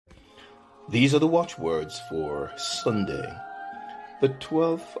These are the watchwords for Sunday, the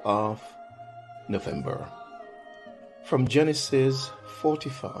 12th of November, from Genesis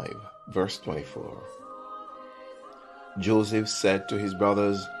 45, verse 24. Joseph said to his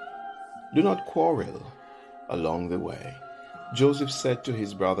brothers, "Do not quarrel along the way." Joseph said to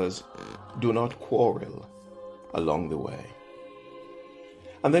his brothers, "Do not quarrel along the way."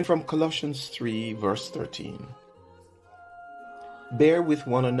 And then from Colossians 3, verse 13. Bear with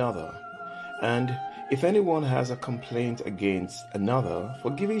one another, and if anyone has a complaint against another,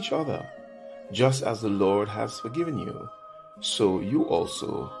 forgive each other, just as the Lord has forgiven you, so you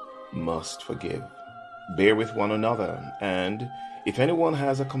also must forgive. Bear with one another, and if anyone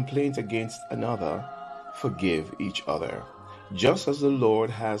has a complaint against another, forgive each other, just as the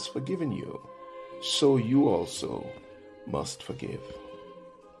Lord has forgiven you, so you also must forgive.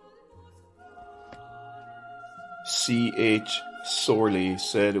 C.H. Sorley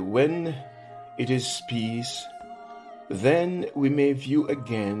said, "When it is peace, then we may view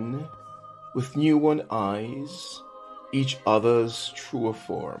again with new one eyes each other's truer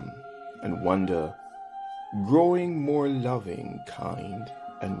form, and wonder, growing more loving, kind,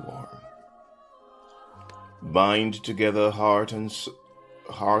 and warm. Bind together heart and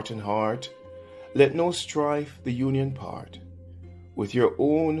heart, let no strife the union part. With your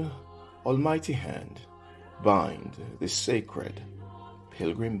own almighty hand, bind this sacred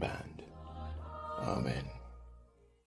pilgrim band." Amen.